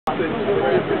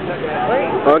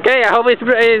Okay, I hope it's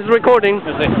recording.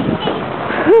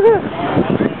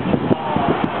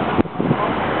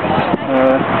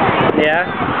 Yeah?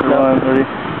 No, I'm ready.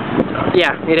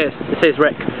 Yeah, it is. It says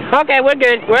Rick. Okay, we're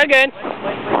good. We're good.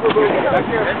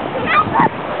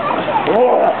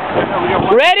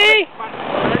 Ready?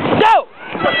 Go!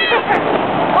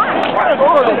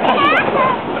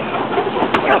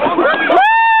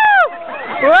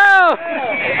 Whoa!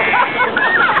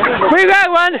 We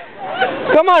got one.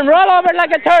 Come on, roll over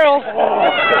like a turtle.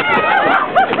 Whoa!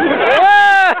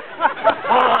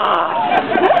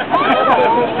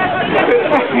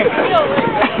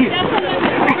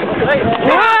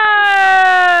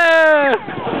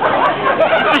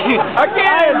 I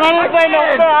can't, man. This ain't no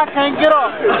fair. I can't get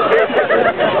up.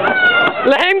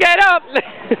 Let him get up. Yep.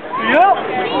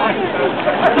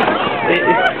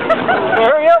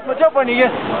 Hurry up, what's up on you?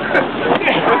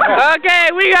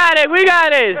 Okay, we got it. We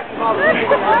got it.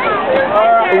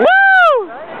 Woo!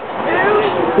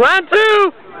 1,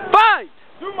 2, fight!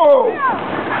 Sumo!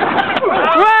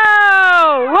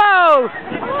 Whoa! Whoa!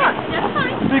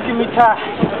 Making me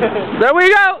tired. There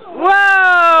we go. Whoa!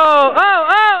 Oh! Oh!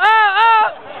 Oh! Oh!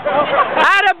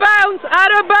 Out of bounds!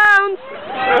 Out of bounds!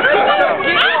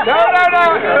 No!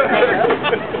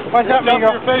 What's up, Migo?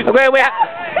 Okay, we have.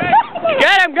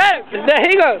 Get him! Get him! There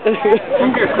he goes.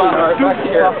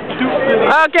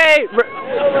 Okay,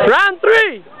 round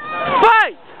 3.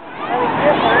 Fight!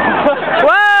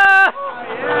 Whoa!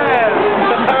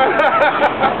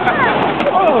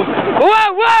 Whoa!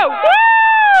 Whoa! Woo!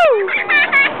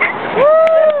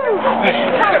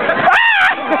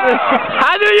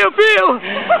 How do you feel?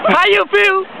 How you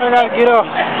feel? I gotta get up.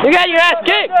 You got your ass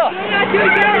kicked.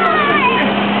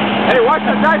 Hey, watch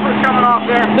the diapers coming off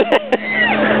there.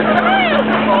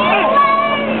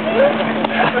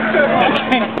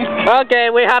 Okay,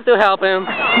 we have to help him.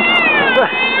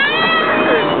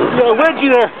 There's a wedgie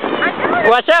there.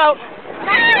 Watch out.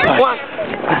 1,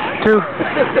 2,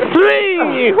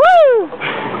 3. Woo!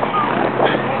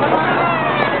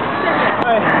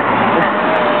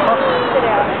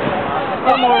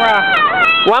 One more round.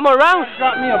 One more round?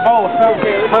 Drop me a bowl.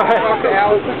 Okay. Okay,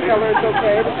 Alice, tell her it's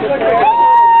okay.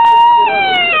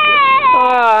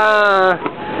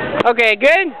 Okay,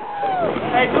 good?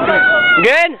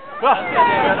 Good?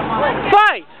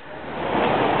 Fight!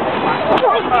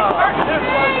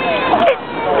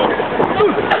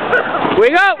 We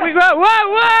go! Whoa,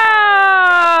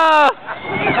 whoa!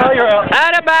 Oh, you're out.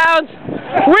 Out of bounds!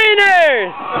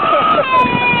 Winners!